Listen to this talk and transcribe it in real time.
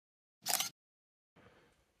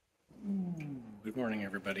Good morning,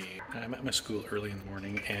 everybody. I'm at my school early in the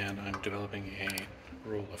morning and I'm developing a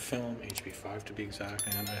roll of film, HB5 to be exact,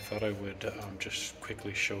 and I thought I would just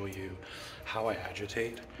quickly show you how I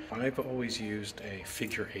agitate. I've always used a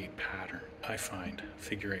figure 8 pattern. I find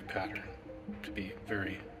figure 8 pattern to be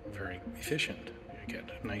very, very efficient. You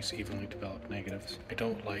get nice, evenly developed negatives. I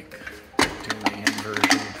don't like doing the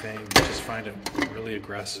inversion thing. I just find it really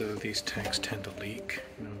aggressive. These tanks tend to leak,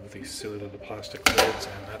 with these silly little plastic lids,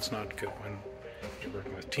 and that's not good when you're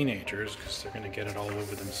working with teenagers because they're going to get it all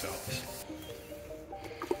over themselves.